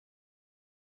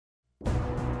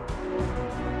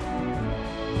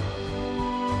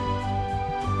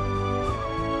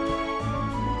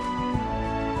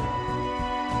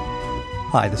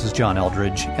Hi, this is John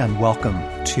Eldredge, and welcome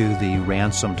to the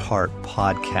Ransomed Heart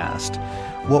podcast.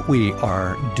 What we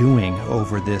are doing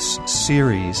over this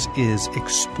series is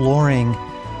exploring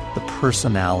the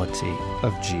personality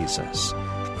of Jesus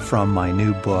from my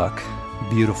new book,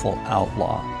 Beautiful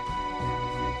Outlaw.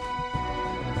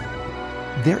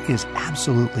 There is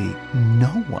absolutely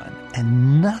no one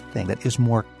and nothing that is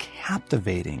more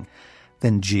captivating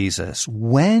than Jesus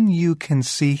when you can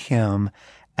see him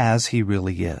as he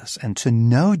really is. And to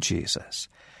know Jesus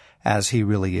as he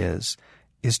really is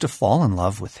to fall in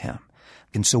love with him.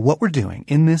 And so what we're doing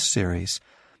in this series,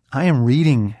 I am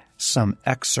reading some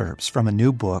excerpts from a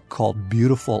new book called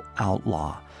Beautiful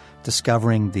Outlaw,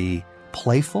 discovering the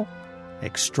playful,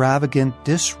 extravagant,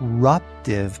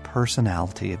 disruptive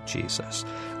personality of Jesus,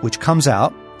 which comes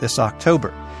out this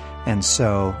October. And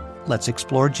so let's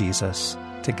explore Jesus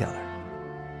together.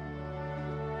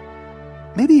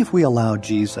 Maybe if we allow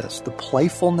Jesus the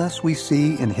playfulness we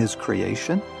see in his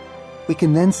creation, we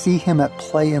can then see him at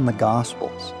play in the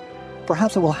Gospels.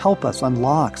 Perhaps it will help us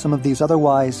unlock some of these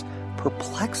otherwise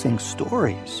perplexing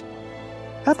stories.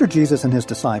 After Jesus and his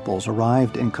disciples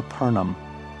arrived in Capernaum,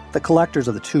 the collectors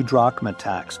of the 2 drachma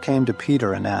tax came to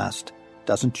Peter and asked,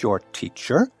 "Doesn't your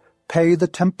teacher pay the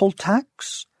temple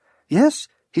tax?" "Yes,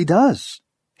 he does,"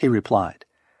 he replied.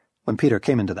 When Peter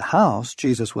came into the house,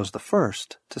 Jesus was the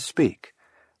first to speak.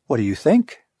 "What do you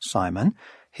think, Simon?"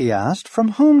 he asked.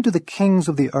 "From whom do the kings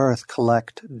of the earth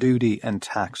collect duty and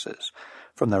taxes?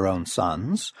 From their own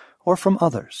sons or from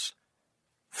others?"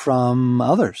 "From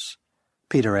others,"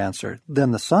 Peter answered.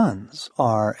 "Then the sons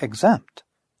are exempt."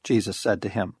 Jesus said to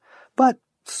him, "But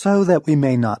so that we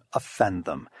may not offend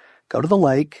them, go to the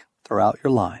lake, throw out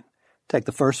your line. Take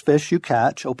the first fish you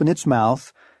catch, open its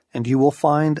mouth, and you will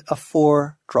find a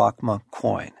 4 drachma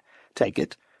coin. Take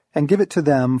it and give it to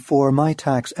them for my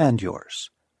tax and yours."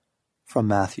 From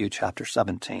Matthew chapter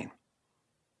 17.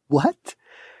 What?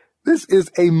 This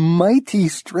is a mighty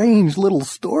strange little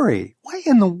story. Why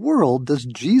in the world does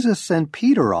Jesus send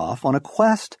Peter off on a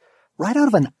quest right out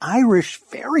of an Irish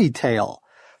fairy tale?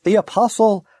 The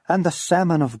Apostle and the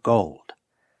Salmon of Gold.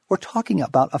 We're talking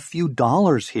about a few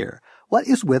dollars here. What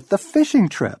is with the fishing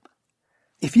trip?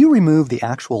 If you remove the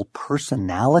actual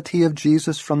personality of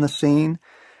Jesus from the scene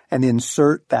and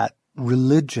insert that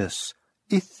religious,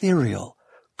 ethereal,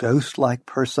 ghost-like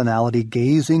personality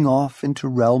gazing off into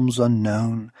realms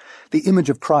unknown, the image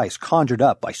of Christ conjured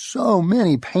up by so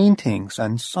many paintings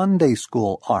and Sunday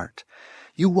school art,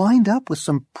 you wind up with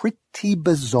some pretty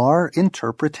bizarre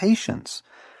interpretations.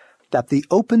 That the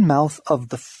open mouth of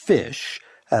the fish,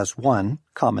 as one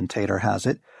commentator has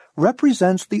it,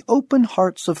 represents the open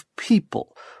hearts of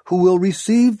people who will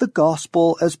receive the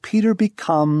gospel as Peter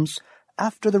becomes,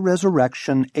 after the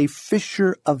resurrection, a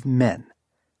fisher of men.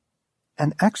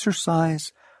 An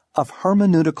exercise of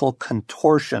hermeneutical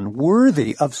contortion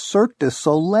worthy of Cirque du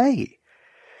Soleil.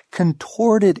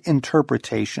 Contorted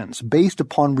interpretations based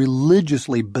upon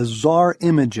religiously bizarre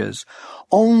images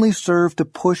only serve to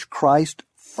push Christ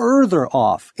further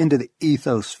off into the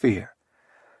ethosphere.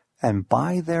 "And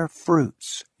by their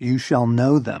fruits you shall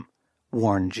know them,"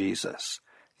 warned Jesus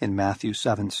in Matthew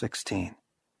 7:16.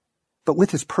 But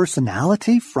with his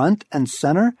personality front and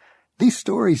center, these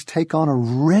stories take on a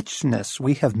richness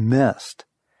we have missed.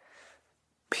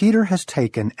 Peter has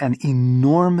taken an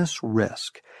enormous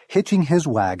risk, hitching his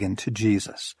wagon to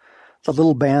Jesus. The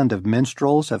little band of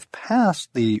minstrels have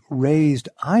passed the raised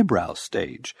eyebrow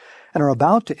stage and are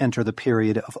about to enter the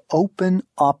period of open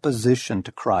opposition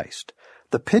to Christ,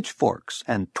 the pitchforks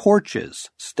and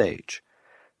torches stage.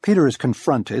 Peter is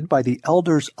confronted by the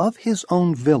elders of his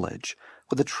own village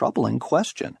with a troubling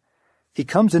question. He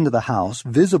comes into the house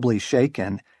visibly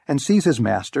shaken and sees his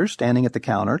master standing at the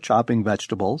counter chopping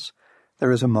vegetables.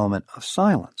 There is a moment of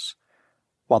silence.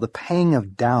 While the pang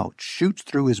of doubt shoots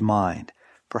through his mind,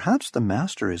 perhaps the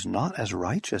master is not as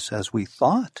righteous as we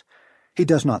thought. He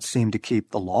does not seem to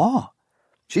keep the law.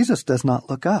 Jesus does not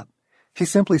look up. He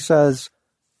simply says,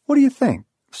 "What do you think,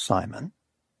 Simon?"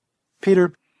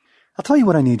 "Peter, I'll tell you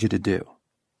what I need you to do."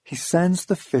 He sends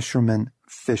the fisherman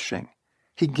fishing.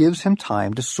 He gives him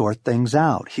time to sort things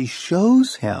out. He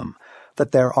shows him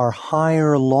that there are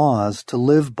higher laws to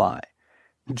live by.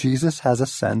 Jesus has a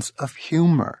sense of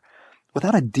humor.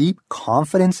 Without a deep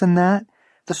confidence in that,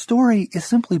 the story is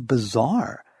simply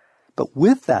bizarre. But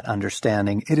with that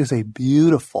understanding, it is a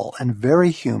beautiful and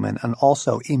very human and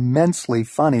also immensely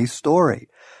funny story,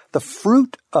 the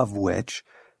fruit of which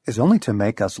is only to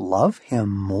make us love him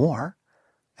more.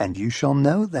 And you shall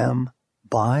know them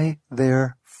by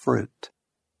their fruit.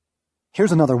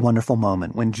 Here's another wonderful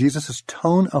moment when Jesus'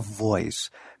 tone of voice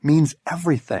means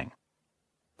everything.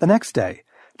 The next day,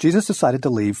 Jesus decided to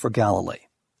leave for Galilee.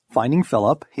 Finding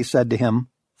Philip, he said to him,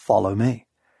 "Follow me."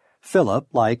 Philip,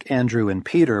 like Andrew and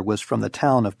Peter, was from the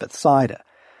town of Bethsaida.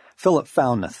 Philip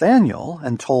found Nathanael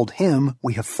and told him,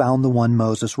 "We have found the one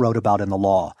Moses wrote about in the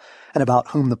law, and about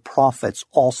whom the prophets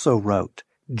also wrote,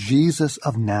 Jesus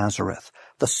of Nazareth,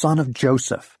 the son of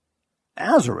Joseph."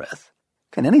 "Nazareth?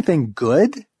 Can anything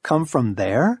good come from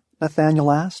there?"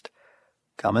 Nathanael asked.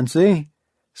 "Come and see,"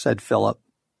 said Philip.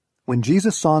 When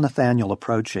Jesus saw Nathanael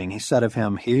approaching, he said of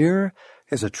him, "Here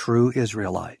is a true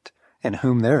Israelite, in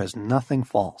whom there is nothing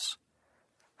false."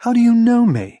 "How do you know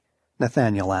me?"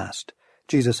 Nathanael asked.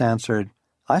 Jesus answered,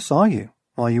 "I saw you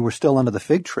while you were still under the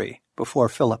fig tree, before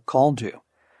Philip called you."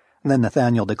 And then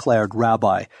Nathanael declared,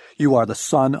 "Rabbi, you are the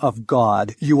Son of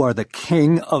God. You are the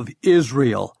King of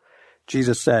Israel."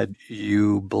 Jesus said,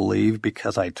 "You believe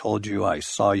because I told you I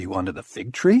saw you under the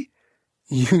fig tree?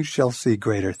 You shall see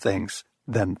greater things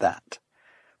than that."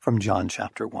 From John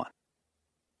chapter 1.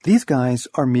 These guys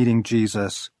are meeting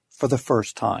Jesus for the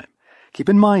first time. Keep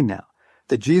in mind now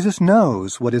that Jesus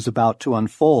knows what is about to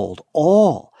unfold,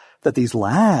 all that these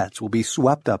lads will be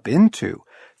swept up into,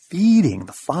 feeding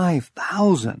the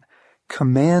 5,000,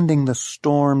 commanding the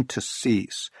storm to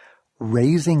cease,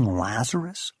 raising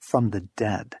Lazarus from the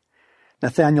dead.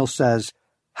 Nathanael says,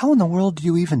 "How in the world do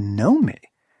you even know me?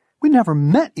 We never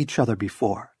met each other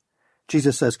before."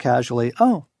 Jesus says casually,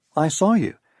 "Oh, I saw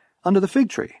you under the fig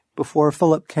tree before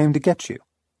Philip came to get you."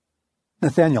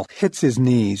 Nathanael hits his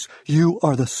knees. "You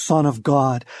are the Son of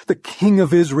God, the King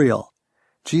of Israel."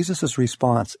 Jesus'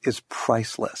 response is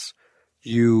priceless.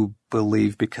 "You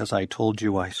believe because I told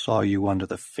you I saw you under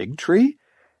the fig tree?"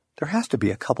 There has to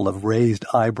be a couple of raised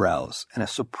eyebrows and a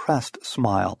suppressed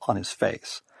smile on his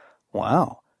face.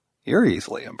 Wow, you're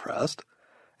easily impressed.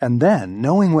 And then,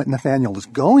 knowing what Nathanael is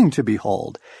going to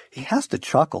behold, he has to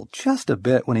chuckle just a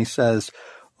bit when he says,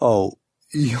 "Oh,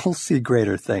 you'll see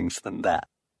greater things than that."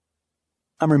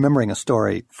 I'm remembering a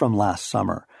story from last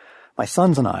summer. My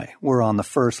sons and I were on the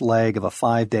first leg of a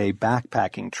 5-day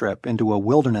backpacking trip into a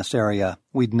wilderness area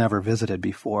we'd never visited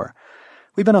before.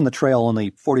 We've been on the trail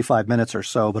only 45 minutes or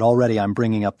so, but already I'm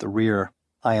bringing up the rear.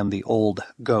 I am the old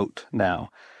goat now.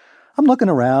 I'm looking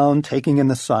around, taking in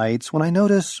the sights, when I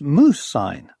notice moose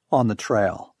sign on the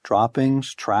trail.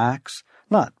 Droppings, tracks,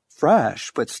 not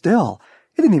fresh, but still,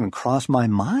 it didn't even cross my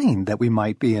mind that we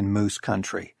might be in moose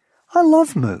country. I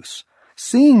love moose.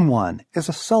 Seeing one is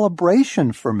a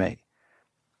celebration for me.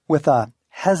 With a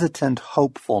hesitant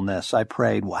hopefulness, I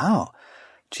prayed, "Wow,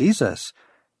 Jesus,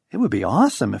 it would be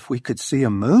awesome if we could see a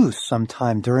moose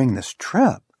sometime during this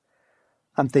trip."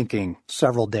 I'm thinking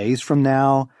several days from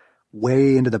now,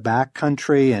 way into the back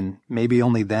country, and maybe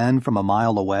only then from a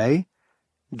mile away.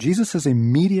 Jesus'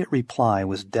 immediate reply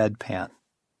was deadpan.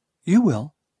 "You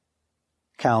will."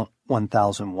 Count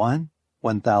 1,001.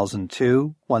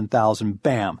 1,002, 1,000,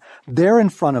 bam! There in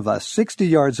front of us, 60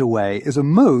 yards away, is a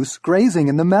moose grazing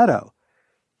in the meadow.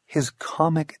 His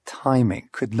comic timing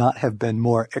could not have been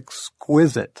more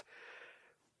exquisite.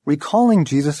 Recalling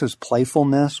Jesus'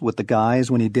 playfulness with the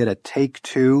guys when he did a take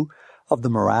 2 of the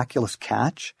miraculous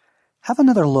catch, have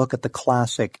another look at the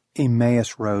classic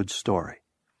Emmaus Road story.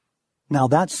 Now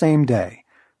that same day,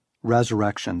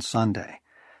 Resurrection Sunday,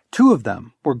 2 of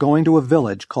them were going to a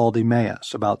village called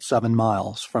Emmaus, about 7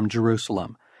 miles from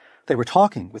Jerusalem. They were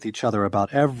talking with each other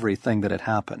about everything that had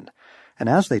happened. And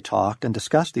as they talked and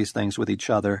discussed these things with each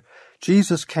other,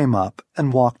 Jesus came up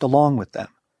and walked along with them.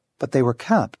 But they were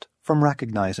kept from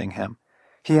recognizing him.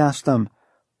 He asked them,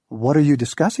 "What are you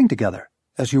discussing together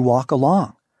as you walk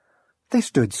along?" They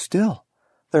stood still,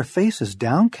 their faces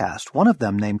downcast. One of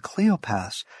them, named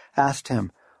Cleopas, asked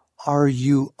him, "Are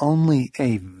you only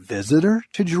a visitor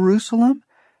to Jerusalem,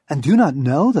 and do not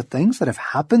know the things that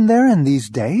have happened there in these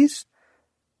days?"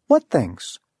 "What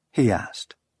things?" he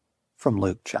asked. From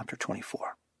Luke chapter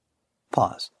 24.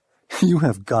 Pause. You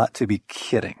have got to be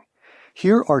kidding.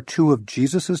 Here are 2 of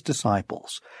Jesus'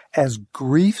 disciples, as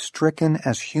grief-stricken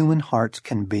as human hearts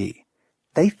can be.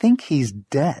 They think he's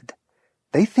dead.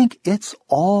 They think it's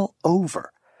all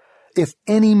over. If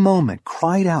any moment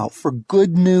cried out for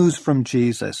good news from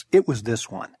Jesus, it was this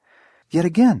one. Yet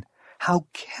again, how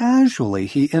casually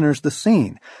he enters the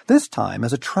scene, this time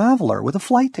as a traveler with a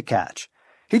flight to catch.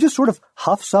 He just sort of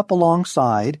huffs up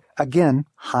alongside, again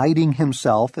hiding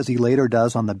himself as he later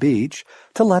does on the beach,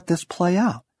 to let this play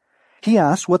out. He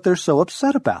asks what they're so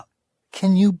upset about.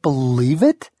 Can you believe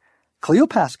it?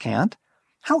 Cleopas can't.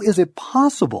 How is it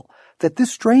possible that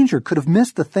this stranger could have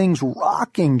missed the things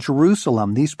rocking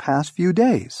Jerusalem these past few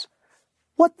days?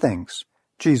 What things?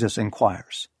 Jesus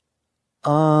inquires.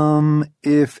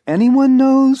 If anyone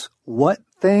knows what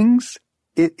things,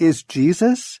 it is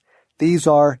Jesus, These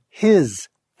are his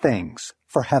things,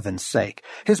 for heaven's sake.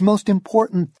 His most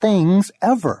important things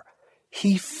ever.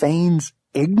 He feigns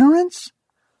ignorance?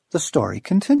 The story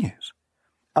continues.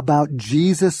 About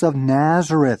Jesus of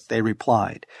Nazareth, they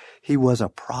replied. He was a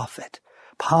prophet,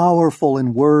 powerful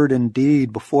in word and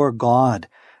deed before God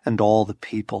and all the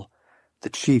people.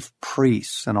 The chief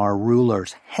priests and our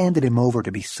rulers handed him over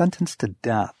to be sentenced to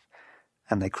death,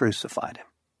 and they crucified him.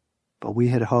 But we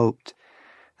had hoped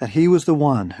that he was the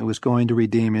one who was going to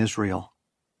redeem Israel.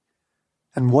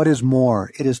 And what is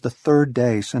more, it is the third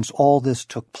day since all this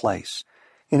took place.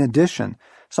 In addition,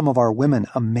 some of our women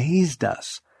amazed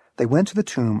us. They went to the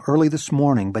tomb early this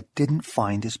morning but didn't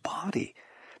find his body.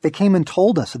 They came and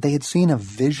told us that they had seen a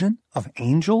vision of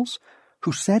angels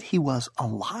who said he was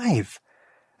alive.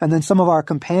 And then some of our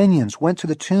companions went to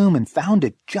the tomb and found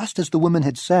it just as the women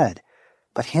had said.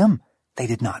 But him they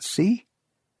did not see.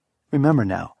 Remember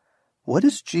now, what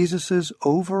is Jesus'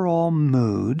 overall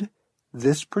mood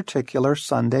this particular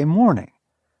Sunday morning?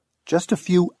 Just a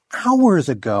few hours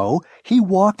ago, he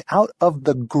walked out of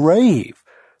the grave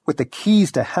with the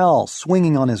keys to hell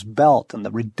swinging on his belt and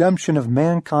the redemption of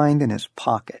mankind in his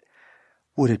pocket.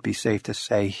 Would it be safe to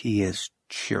say he is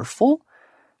cheerful?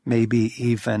 Maybe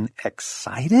even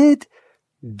excited?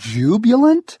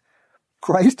 Jubilant?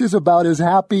 Christ is about as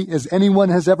happy as anyone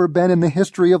has ever been in the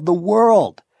history of the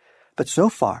world. But so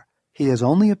far, he has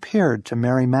only appeared to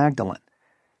Mary Magdalene.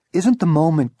 Isn't the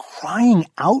moment crying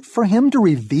out for him to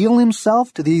reveal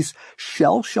himself to these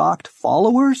shell-shocked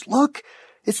followers? Look,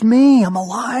 it's me, I'm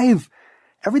alive.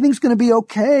 Everything's going to be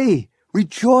okay.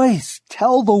 Rejoice,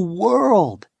 tell the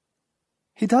world.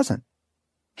 He doesn't.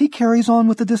 He carries on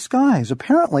with the disguise,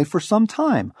 apparently for some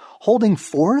time, holding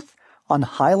forth on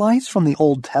highlights from the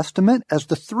Old Testament as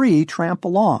the three tramp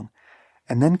along.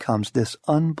 And then comes this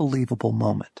unbelievable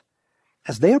moment.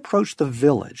 As they approached the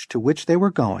village to which they were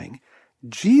going,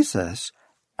 Jesus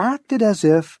acted as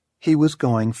if he was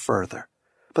going further.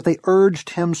 But they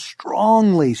urged him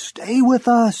strongly, "Stay with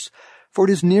us, for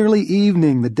it is nearly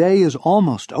evening, the day is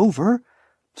almost over."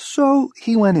 So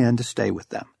he went in to stay with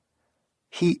them.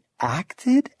 He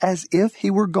acted as if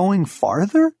he were going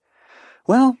farther?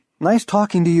 Well, nice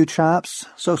talking to you chaps.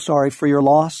 So sorry for your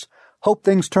loss. Hope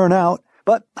things turn out,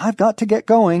 but I've got to get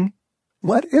going.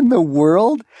 What in the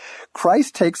world?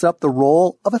 Christ takes up the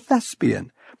role of a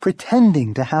thespian,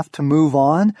 pretending to have to move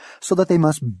on so that they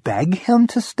must beg him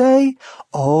to stay?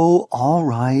 Oh, all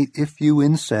right, if you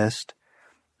insist.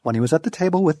 When he was at the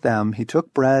table with them, he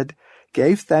took bread,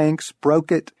 gave thanks,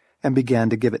 broke it, and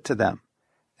began to give it to them.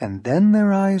 And then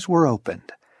their eyes were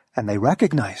opened, and they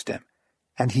recognized him,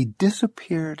 and he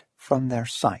disappeared from their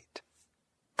sight.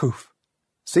 Poof.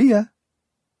 See ya.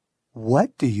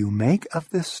 What do you make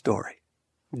of this story?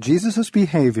 Jesus'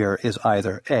 behavior is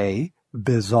either A,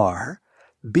 bizarre,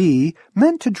 B,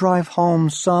 meant to drive home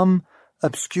some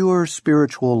obscure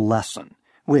spiritual lesson,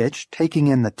 which, taking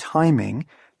in the timing,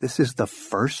 this is the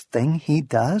first thing he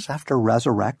does after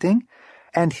resurrecting,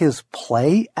 and his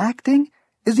play acting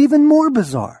is even more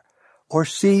bizarre. Or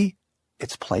C,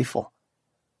 it's playful.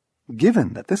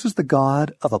 Given that this is the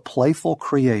God of a playful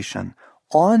creation,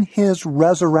 on his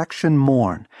resurrection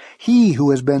morn, he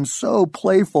who has been so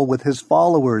playful with his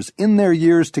followers in their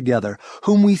years together,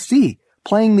 whom we see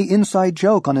playing the inside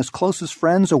joke on his closest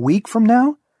friends a week from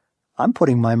now, I'm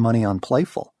putting my money on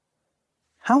playful.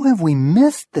 How have we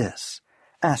missed this?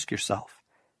 Ask yourself,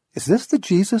 is this the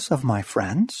Jesus of my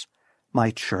friends?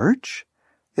 My church?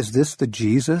 Is this the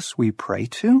Jesus we pray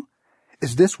to?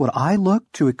 Is this what I look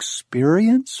to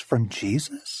experience from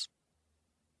Jesus?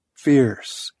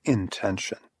 Fierce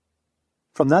intention.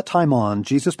 From that time on,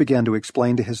 Jesus began to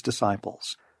explain to his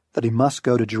disciples that he must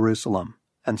go to Jerusalem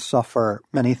and suffer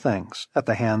many things at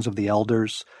the hands of the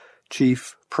elders,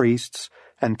 chief priests,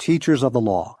 and teachers of the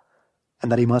law,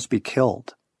 and that he must be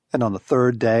killed, and on the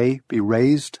third day be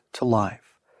raised to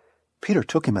life. Peter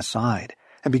took him aside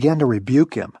and began to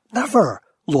rebuke him. "Never,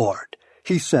 Lord,"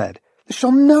 he said, "this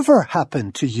shall never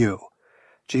happen to you."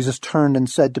 Jesus turned and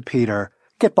said to Peter,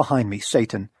 "Get behind me,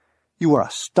 Satan. You are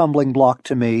a stumbling block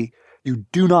to me. You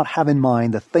do not have in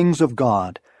mind the things of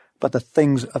God, but the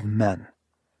things of men."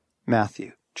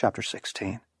 Matthew chapter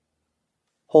 16.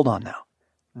 Hold on now.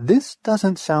 This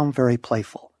doesn't sound very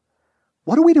playful.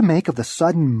 What are we to make of the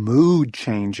sudden mood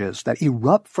changes that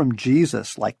erupt from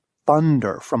Jesus like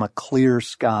thunder from a clear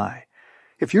sky?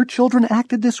 If your children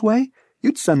acted this way,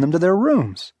 you'd send them to their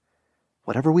rooms.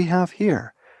 Whatever we have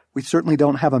here, we certainly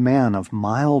don't have a man of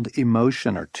mild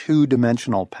emotion or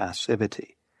two-dimensional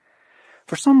passivity.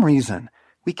 For some reason,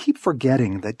 we keep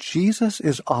forgetting that Jesus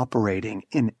is operating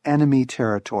in enemy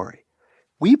territory.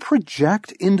 We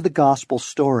project into the gospel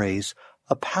stories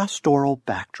a pastoral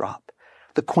backdrop,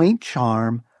 the quaint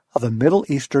charm of a Middle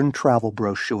Eastern travel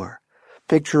brochure.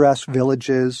 Picturesque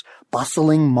villages,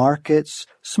 bustling markets,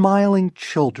 smiling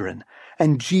children,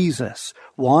 and Jesus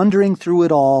wandering through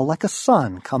it all like a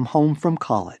son come home from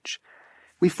college.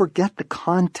 We forget the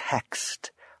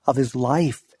context of his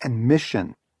life and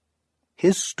mission.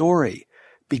 His story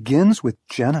begins with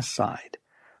genocide,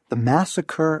 the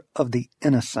massacre of the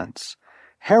innocents,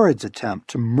 Herod's attempt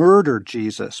to murder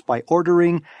Jesus by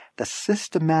ordering the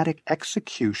systematic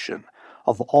execution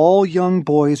of all young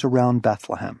boys around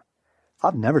Bethlehem.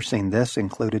 I've never seen this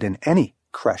included in any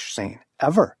creche scene,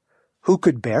 ever. Who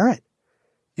could bear it?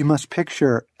 You must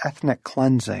picture ethnic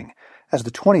cleansing as the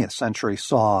 20th century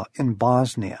saw in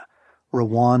Bosnia,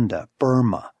 Rwanda,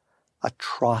 Burma.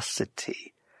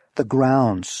 Atrocity. The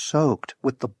ground soaked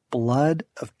with the blood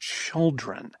of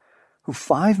children who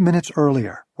 5 minutes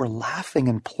earlier were laughing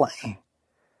and playing.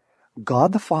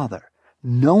 God the Father,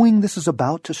 knowing this is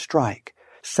about to strike,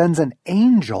 sends an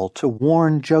angel to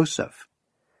warn Joseph.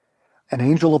 An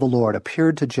angel of the Lord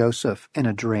appeared to Joseph in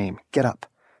a dream. "Get up,"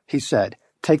 he said,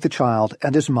 "take the child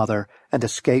and his mother and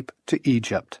escape to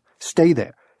Egypt. Stay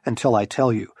there until I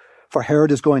tell you, for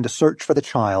Herod is going to search for the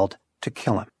child to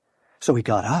kill him." So he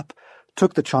got up,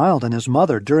 took the child and his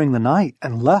mother during the night,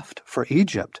 and left for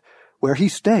Egypt, where he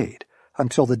stayed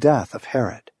until the death of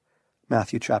Herod.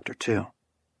 Matthew chapter 2.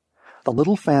 The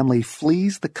little family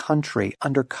flees the country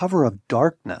under cover of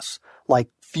darkness, like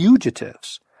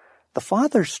fugitives. The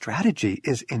father's strategy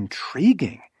is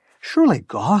intriguing. Surely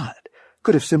God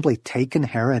could have simply taken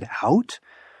Herod out,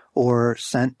 or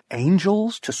sent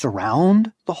angels to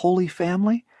surround the Holy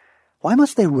Family. Why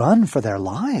must they run for their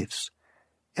lives?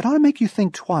 It ought to make you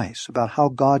think twice about how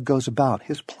God goes about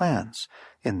his plans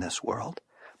in this world.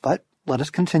 But let us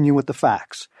continue with the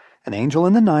facts. An angel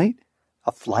in the night,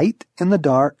 a flight in the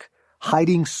dark,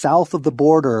 hiding south of the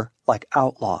border like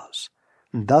outlaws.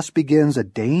 And thus begins a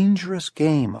dangerous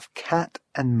game of cat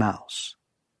and mouse.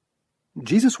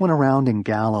 Jesus went around in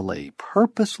Galilee,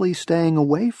 purposely staying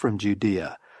away from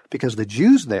Judea, because the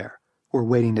Jews there were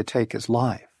waiting to take his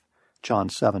life. John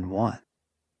 7:1.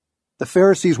 The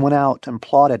Pharisees went out and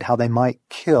plotted how they might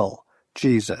kill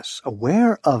Jesus.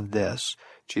 Aware of this,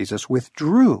 Jesus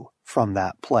withdrew from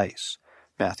that place.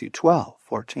 Matthew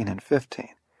 12:14 and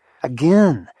 15.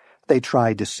 Again, they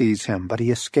tried to seize him, but he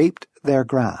escaped their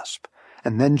grasp.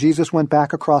 And then Jesus went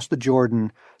back across the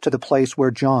Jordan to the place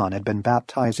where John had been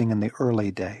baptizing in the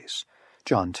early days.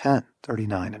 John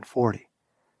 10:39 and 40.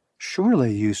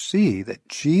 Surely you see that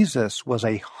Jesus was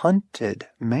a hunted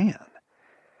man.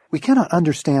 We cannot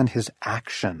understand his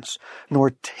actions,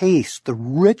 nor taste the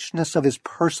richness of his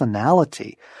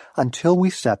personality until we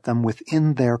set them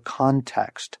within their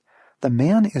context. The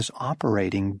man is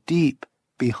operating deep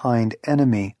behind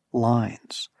enemy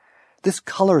lines. This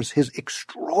colors his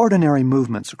extraordinary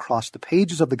movements across the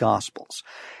pages of the Gospels,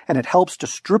 and it helps to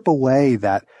strip away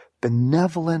that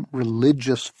benevolent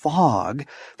religious fog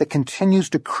that continues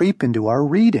to creep into our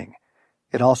reading.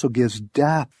 It also gives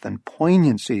depth and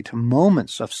poignancy to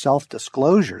moments of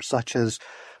self-disclosure, such as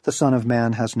the Son of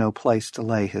Man has no place to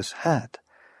lay his head,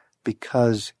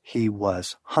 because he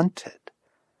was hunted.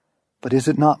 But is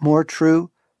it not more true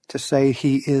to say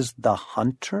he is the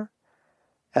hunter?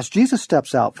 As Jesus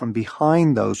steps out from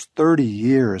behind those 30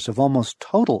 years of almost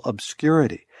total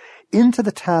obscurity into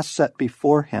the task set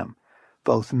before him,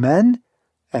 both men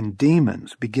and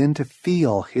demons begin to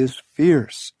feel his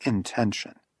fierce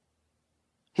intention.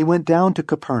 He went down to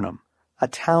Capernaum, a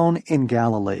town in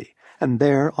Galilee, and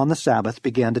there on the Sabbath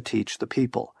began to teach the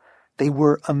people. They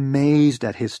were amazed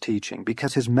at his teaching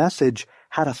because his message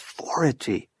had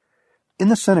authority. In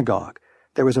the synagogue,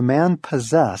 there was a man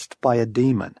possessed by a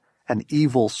demon, an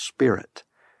evil spirit.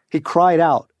 He cried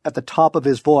out at the top of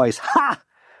his voice, "Ha!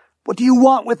 What do you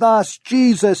want with us,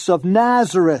 Jesus of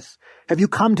Nazareth? Have you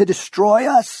come to destroy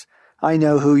us? I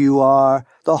know who you are,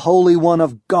 the Holy One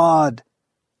of God."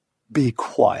 "Be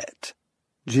quiet,"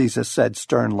 Jesus said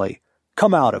sternly.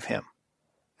 "Come out of him."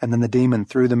 And then the demon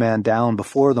threw the man down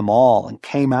before them all and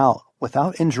came out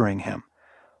without injuring him.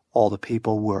 All the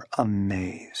people were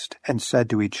amazed and said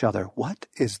to each other, "What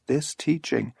is this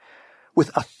teaching?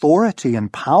 With authority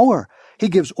and power, he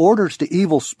gives orders to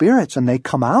evil spirits and they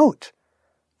come out."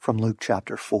 From Luke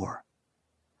chapter 4.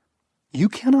 You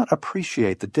cannot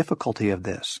appreciate the difficulty of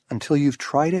this until you've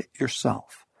tried it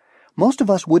yourself. Most of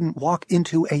us wouldn't walk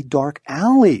into a dark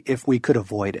alley if we could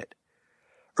avoid it.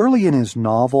 Early in his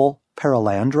novel,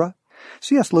 Perelandra,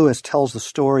 C.S. Lewis tells the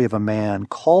story of a man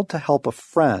called to help a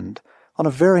friend on a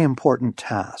very important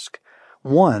task,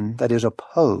 one that is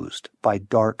opposed by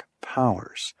dark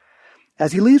powers.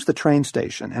 As he leaves the train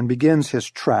station and begins his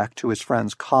trek to his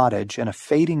friend's cottage in a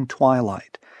fading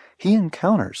twilight, he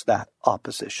encounters that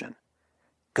opposition.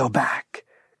 "Go back,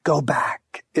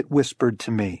 it whispered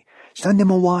to me. "Send him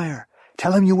a wire.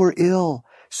 Tell him you were ill.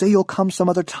 Say you'll come some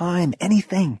other time,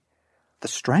 anything." The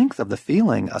strength of the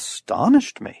feeling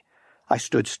astonished me. I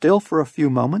stood still for a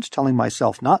few moments, telling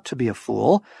myself not to be a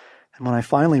fool, and when I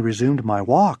finally resumed my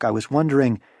walk, I was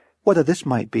wondering whether this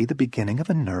might be the beginning of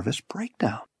a nervous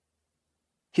breakdown.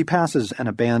 He passes an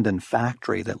abandoned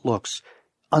factory that looks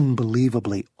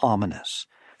unbelievably ominous.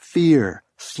 Fear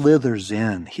slithers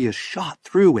in. He is shot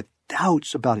through with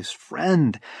doubts about his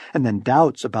friend, and then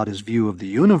doubts about his view of the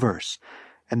universe,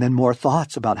 and then more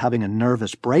thoughts about having a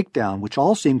nervous breakdown, which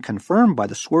all seem confirmed by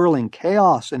the swirling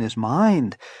chaos in his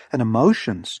mind and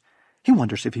emotions. He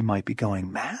wonders if he might be going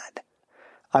mad.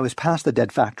 I was past the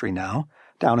dead factory now,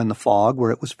 down in the fog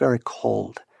where it was very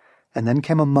cold, and then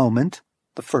came a moment,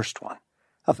 the first one,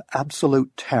 of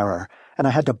absolute terror, and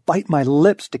I had to bite my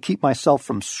lips to keep myself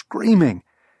from screaming.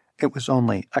 It was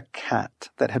only a cat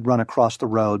that had run across the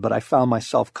road, but I found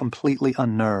myself completely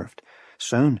unnerved.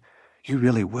 "Soon you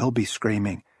really will be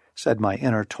screaming," said my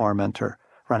inner tormentor,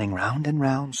 "running round and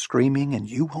round, screaming, and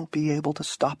you won't be able to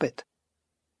stop it."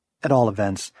 At all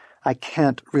events, I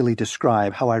can't really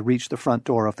describe how I reached the front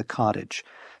door of the cottage.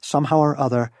 Somehow or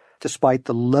other, despite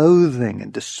the loathing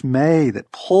and dismay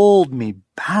that pulled me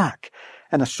back,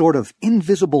 and a sort of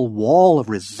invisible wall of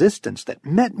resistance that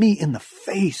met me in the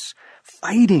face,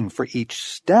 fighting for each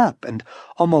step and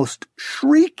almost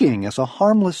shrieking as a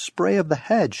harmless spray of the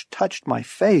hedge touched my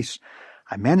face,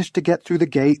 I managed to get through the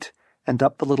gate and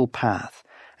up the little path.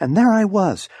 And there I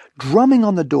was, drumming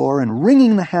on the door and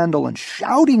ringing the handle and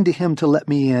shouting to him to let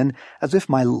me in as if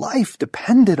my life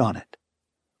depended on it.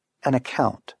 An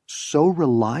account so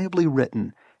reliably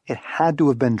written it had to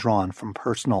have been drawn from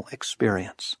personal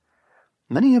experience.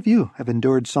 Many of you have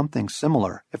endured something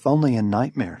similar, if only in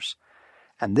nightmares.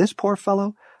 And this poor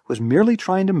fellow was merely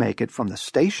trying to make it from the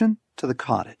station to the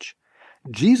cottage.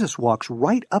 Jesus walks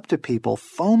right up to people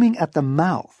foaming at the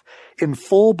mouth, in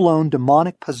full-blown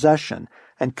demonic possession,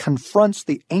 and confronts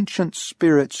the ancient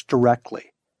spirits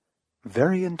directly.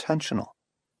 Very intentional.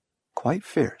 Quite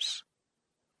fierce.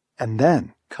 And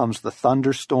then comes the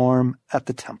thunderstorm at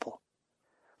the temple.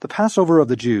 The Passover of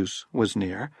the Jews was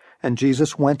near, and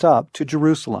Jesus went up to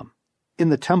Jerusalem. In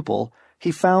the temple,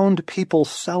 he found people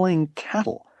selling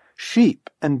cattle,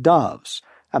 sheep, and doves,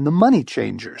 and the money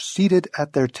changers seated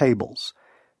at their tables.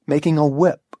 Making a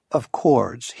whip of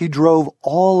cords, he drove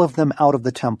all of them out of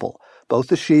the temple, both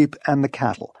the sheep and the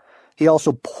cattle. He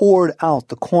also poured out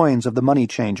the coins of the money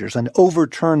changers and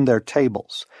overturned their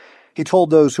tables. He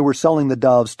told those who were selling the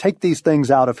doves, "Take these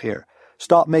things out of here.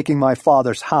 Stop making my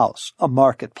Father's house a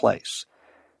marketplace."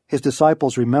 His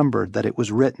disciples remembered that it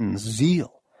was written,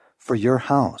 "Zeal for your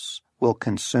house will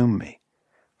consume me,"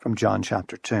 from John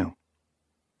chapter 2.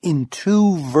 In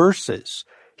 2 verses,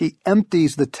 he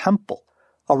empties the temple,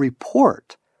 a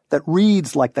report that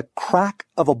reads like the crack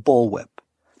of a bullwhip.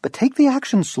 But take the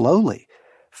action slowly.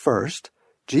 First,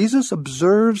 Jesus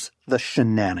observes the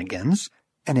shenanigans,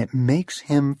 and it makes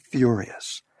him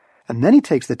furious. And then he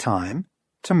takes the time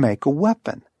to make a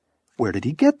weapon. Where did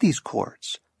he get these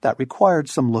cords? That required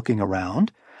some looking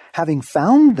around. Having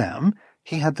found them,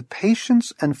 he had the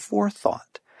patience and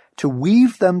forethought to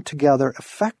weave them together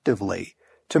effectively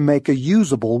to make a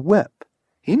usable whip.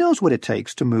 He knows what it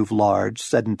takes to move large,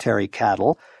 sedentary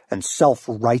cattle and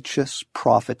self-righteous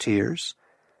profiteers.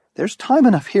 There's time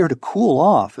enough here to cool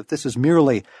off if this is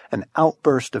merely an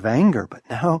outburst of anger, but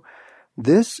no,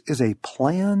 this is a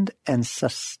planned and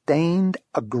sustained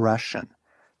aggression,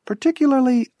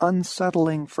 particularly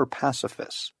unsettling for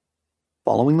pacifists.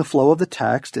 Following the flow of the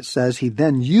text, it says he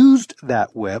then used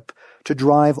that whip to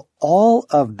drive all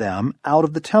of them out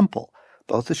of the temple,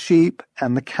 both the sheep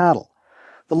and the cattle.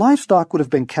 The livestock would have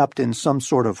been kept in some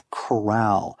sort of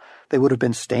corral. They would have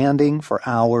been standing for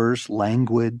hours,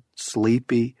 languid,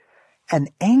 sleepy. An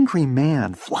angry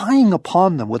man flying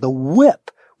upon them with a whip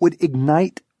would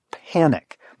ignite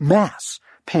panic, mass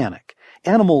panic.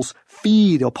 Animals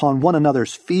feed upon one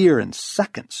another's fear in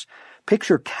seconds.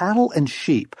 Picture cattle and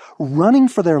sheep running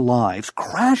for their lives,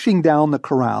 crashing down the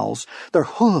corrals, their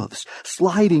hooves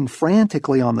sliding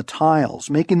frantically on the tiles,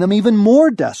 making them even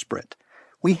more desperate.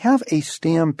 We have a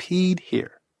stampede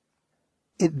here.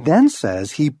 It then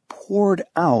says he poured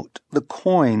out the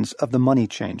coins of the money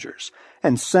changers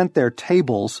and sent their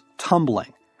tables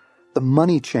tumbling. The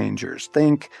money changers,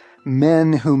 think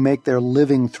men who make their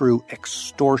living through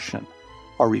extortion,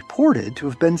 are reported to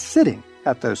have been sitting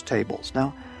at those tables.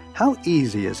 Now, How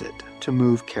easy is it to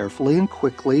move carefully and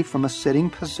quickly from a sitting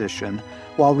position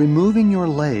while removing your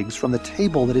legs from the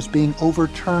table that is being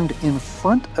overturned in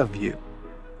front of you?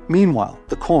 Meanwhile,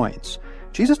 the coins.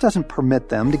 Jesus doesn't permit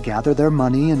them to gather their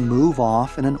money and move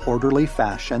off in an orderly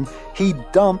fashion. He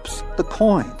dumps the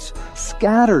coins,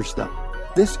 scatters them.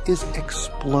 This is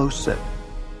explosive.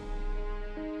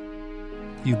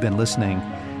 You've been listening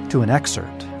to an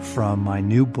excerpt from my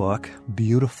new book,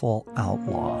 Beautiful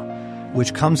Outlaw,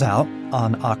 which comes out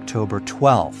on October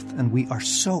 12th. And we are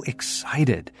so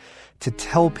excited to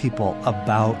tell people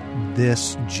about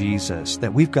this Jesus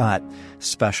that we've got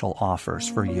special offers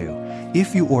for you.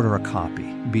 If you order a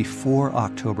copy before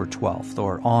October 12th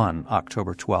or on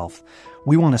October 12th,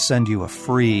 we want to send you a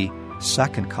free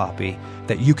second copy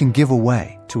that you can give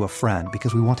away to a friend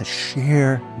because we want to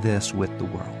share this with the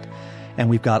world. And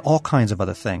we've got all kinds of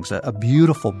other things, a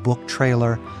beautiful book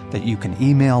trailer that you can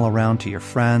email around to your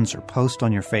friends or post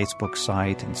on your Facebook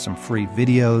site, and some free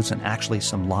videos and actually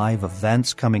some live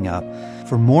events coming up.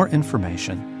 For more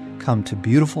information, come to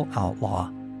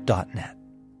beautifuloutlaw.net.